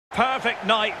Perfect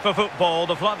night for football,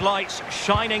 the floodlights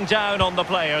shining down on the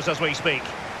players as we speak.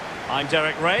 I'm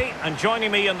Derek Ray, and joining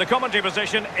me in the commentary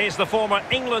position is the former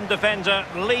England defender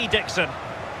Lee Dixon.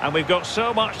 And we've got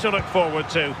so much to look forward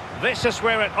to. This is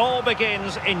where it all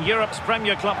begins in Europe's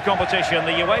Premier Club competition,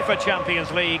 the UEFA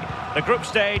Champions League, the group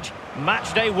stage,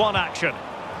 match day 1 action.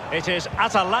 It is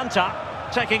Atalanta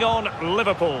taking on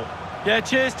Liverpool. Yeah,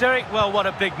 cheers, Derek. Well, what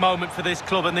a big moment for this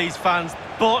club and these fans.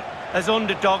 But as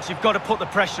underdogs, you've got to put the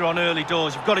pressure on early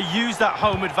doors. You've got to use that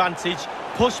home advantage,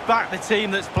 push back the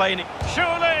team that's playing it.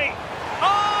 Surely!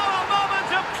 Oh, a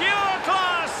moment of pure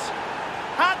class!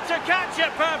 Had to catch it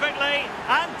perfectly,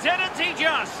 and didn't he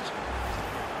just?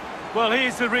 Well,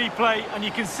 here's the replay, and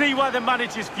you can see why the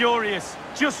manager's furious.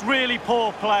 Just really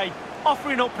poor play.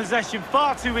 Offering up possession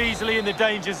far too easily in the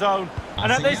danger zone. And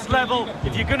at this level,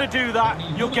 if you're going to do that,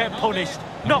 you'll get punished.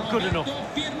 Not good enough.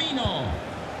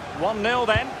 1-0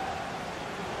 then.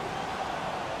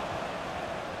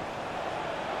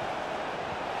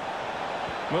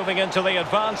 Moving into the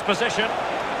advanced position.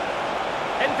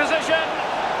 In position.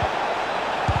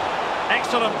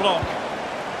 Excellent block.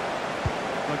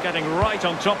 They're getting right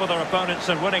on top of their opponents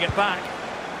and winning it back.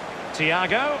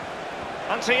 Thiago.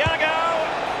 And Thiago.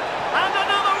 And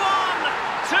another one!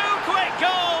 2 quick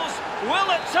goals! Will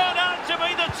it turn out to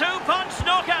be the 2-punch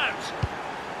knockout?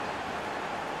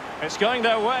 It's going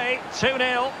their way,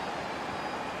 2-0.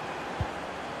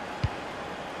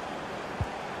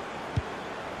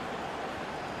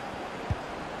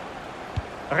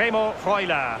 Remo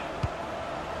Freuler.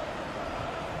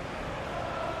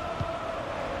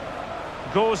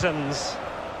 Gozens.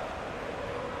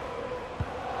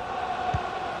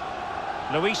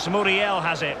 Luis Muriel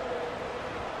has it.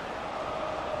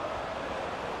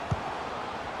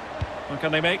 Well,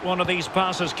 can they make one of these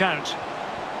passes count?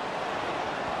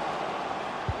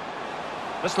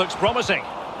 This looks promising.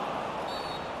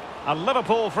 A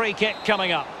Liverpool free kick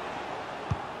coming up.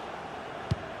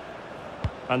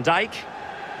 Van Dijk.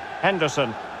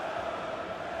 Henderson.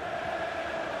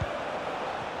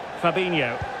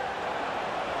 Fabinho.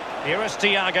 Here is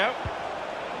Thiago.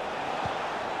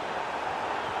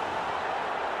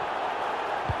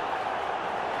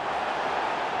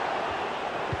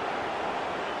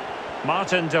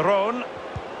 Martin de Roon.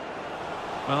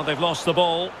 Well, they've lost the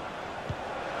ball.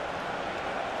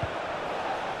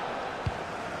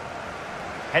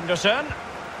 Henderson.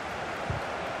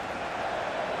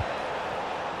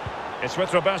 It's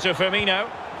with Roberto Firmino.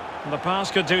 The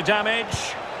pass could do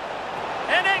damage.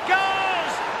 In it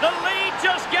goes! The lead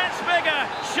just gets bigger.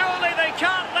 Surely they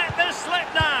can't let this slip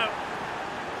now.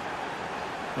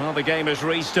 Well, the game is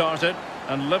restarted,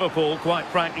 and Liverpool, quite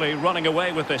frankly, running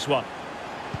away with this one.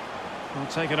 Well,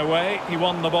 taken away, he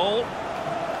won the ball.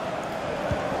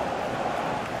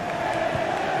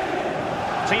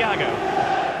 Thiago.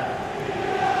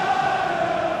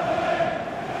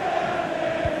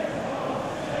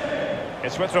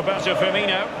 It's with Roberto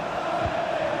Firmino.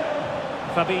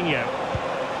 Fabinho.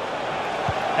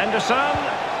 Henderson.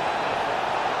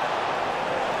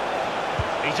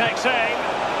 He takes aim.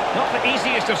 Not the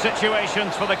easiest of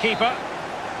situations for the keeper.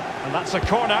 And that's a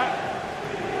corner.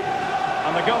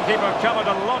 And the goalkeeper covered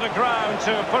a lot of ground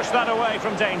to push that away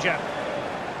from danger.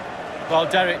 Well,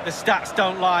 Derek, the stats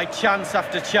don't lie. Chance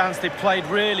after chance. They've played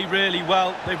really, really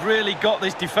well. They've really got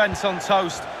this defence on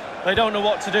toast. They don't know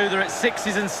what to do. They're at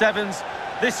 6s and 7s.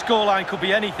 This scoreline could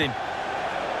be anything.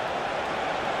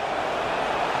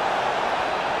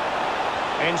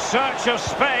 In search of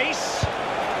space.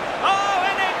 Oh,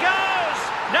 in it goes!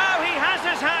 Now he has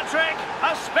his hat-trick.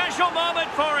 A special moment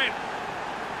for him.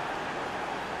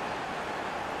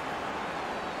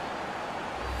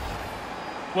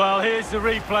 Well, here's the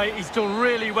replay. He's done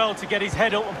really well to get his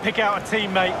head up and pick out a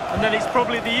teammate. And then it's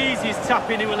probably the easiest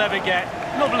tap-in he will ever get.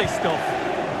 Lovely stuff.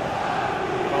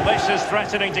 Well, this is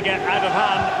threatening to get out of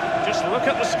hand. Just look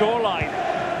at the scoreline.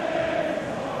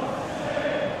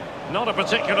 Not a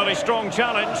particularly strong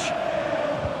challenge.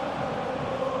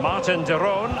 Martin de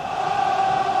Roon.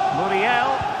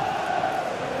 Muriel.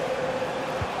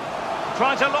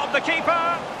 Trying to lob the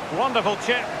keeper. Wonderful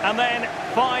chip, and then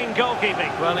fine goalkeeping.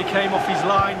 Well, he came off his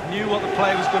line, knew what the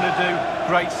player was going to do.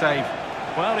 Great save.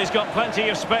 Well, he's got plenty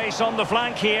of space on the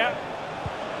flank here.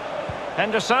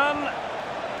 Henderson.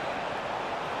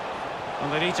 Well,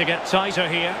 they need to get tighter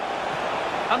here.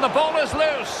 And the ball is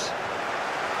loose.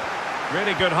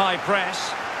 Really good high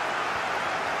press.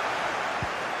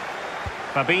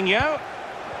 Fabinho.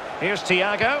 Here's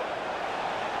Thiago.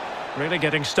 Really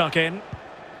getting stuck in.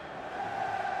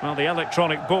 Well, the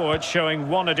electronic board showing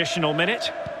 1 additional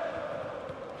minute.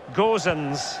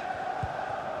 Gozens.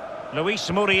 Luis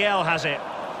Muriel has it.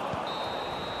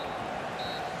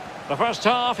 The first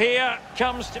half here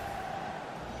comes to...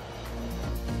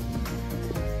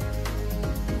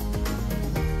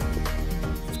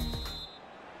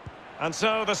 And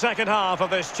so the second half of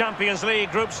this Champions League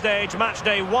group stage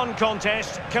matchday 1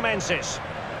 contest commences.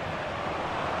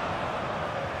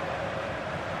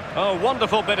 Oh,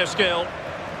 wonderful bit of skill.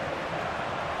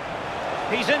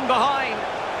 He's in behind.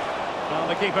 Well,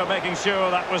 the keeper making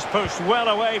sure that was pushed well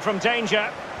away from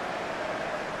danger.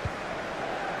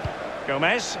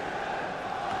 Gomez.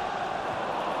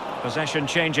 Possession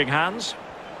changing hands.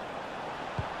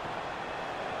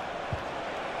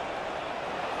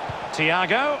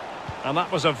 Thiago. And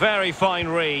that was a very fine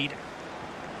read.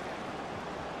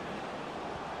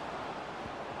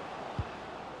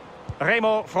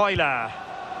 Remo Freuler.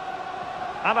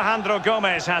 Alejandro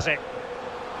Gomez has it.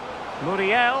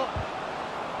 Muriel.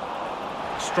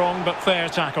 Strong but fair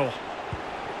tackle.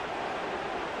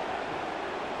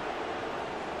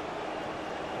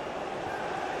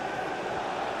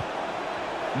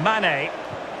 Mane.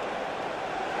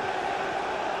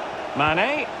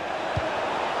 Mane.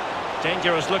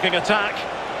 Dangerous looking attack.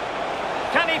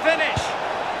 Can he finish?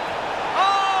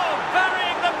 Oh,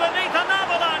 burying them beneath an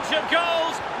avalanche of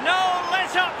goals. No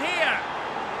let up here.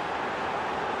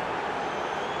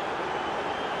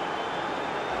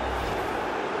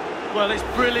 Well, it's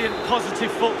brilliant,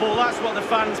 positive football. That's what the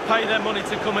fans pay their money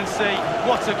to come and see.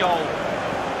 What a goal.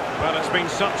 Well, it's been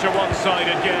such a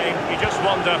one-sided game. You just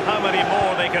wonder how many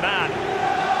more they can add.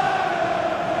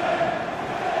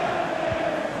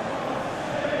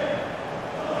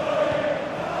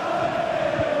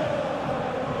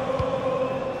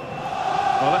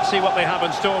 Well, let's see what they have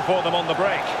in store for them on the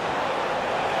break.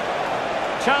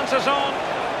 Chances on.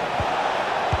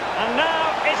 And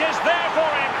now it is there for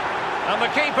him. And the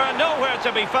keeper nowhere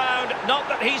to be found. Not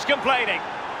that he's complaining.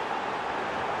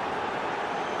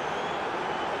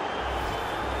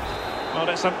 Well,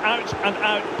 it's an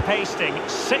out-and-out pasting.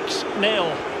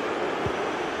 6-0.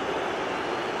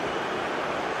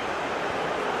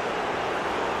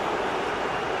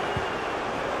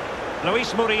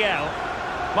 Luis Muriel.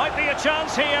 Might be a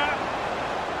chance here.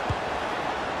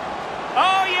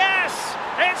 Oh, yes!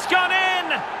 It's gone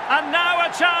in! And now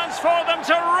a chance for them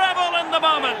to revel in the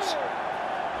moment.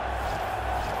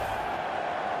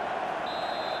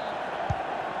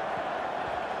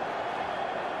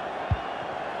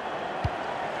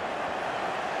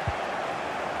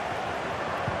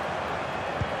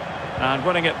 And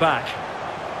winning it back.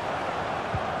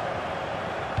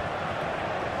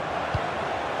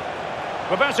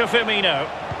 Roberto Firmino.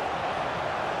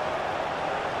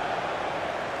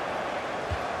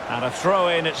 And a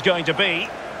throw-in it's going to be.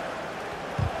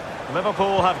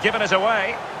 Liverpool have given it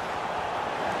away.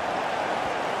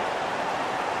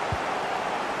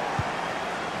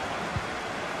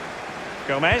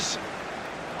 Gomez.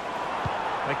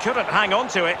 They couldn't hang on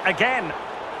to it again.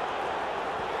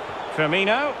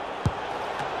 Firmino.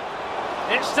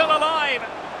 It's still alive.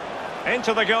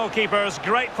 Into the goalkeeper's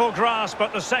grateful grasp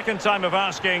at the second time of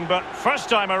asking, but first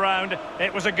time around,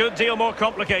 it was a good deal more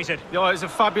complicated. Oh, it was a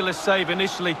fabulous save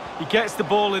initially. He gets the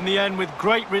ball in the end with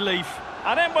great relief.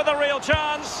 And in with a real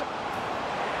chance.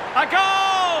 A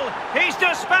goal! He's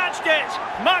dispatched it,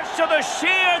 much to the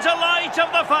sheer delight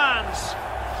of the fans.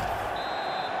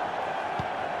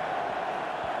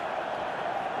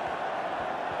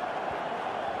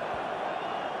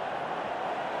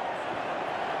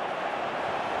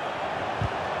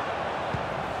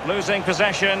 Losing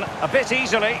possession a bit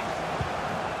easily.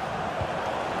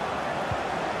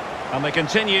 And they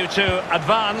continue to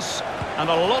advance. And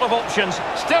a lot of options.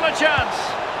 Still a chance.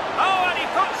 Oh, and he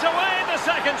puts away the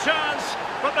second chance.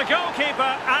 But the goalkeeper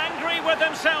angry with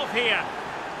himself here.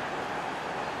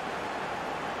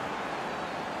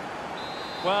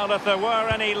 Well, if there were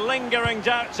any lingering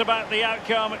doubts about the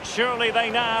outcome, surely they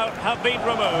now have been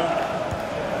removed.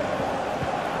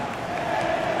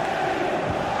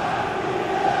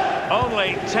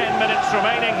 Only 10 minutes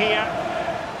remaining here.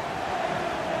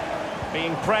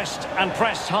 Being pressed and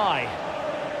pressed high.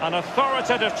 An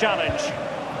authoritative challenge.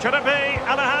 Should it be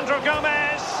Alejandro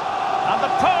Gomez? And the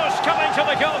post coming to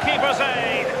the goalkeeper's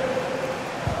aid.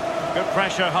 Good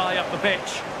pressure high up the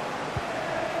pitch.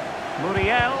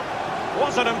 Muriel.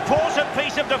 Was an important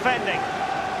piece of defending.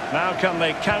 Now can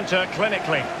they counter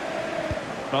clinically?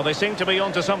 Well, they seem to be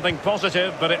onto something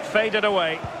positive, but it faded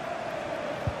away.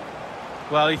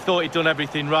 Well, he thought he'd done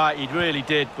everything right, he really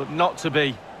did, but not to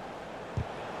be.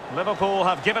 Liverpool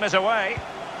have given it away.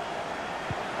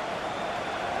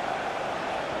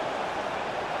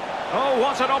 Oh,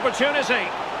 what an opportunity.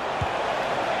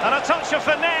 And a touch of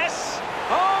finesse.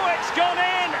 Oh, it's gone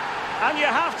in. And you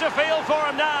have to feel for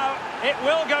him now. It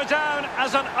will go down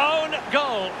as an own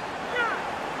goal.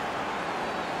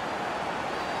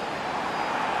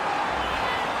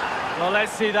 Well,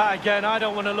 let's see that again. I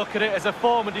don't want to look at it as a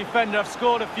former defender. I've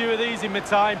scored a few of these in my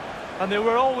time, and they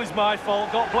were always my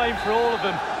fault. Got blamed for all of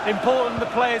them. Important the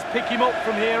players pick him up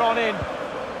from here on in.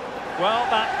 Well,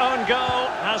 that own goal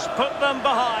has put them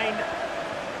behind.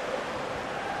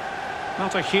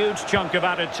 Not a huge chunk of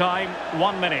added time,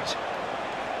 1 minute.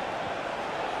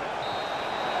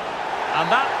 And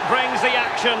that brings the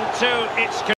action to its conclusion.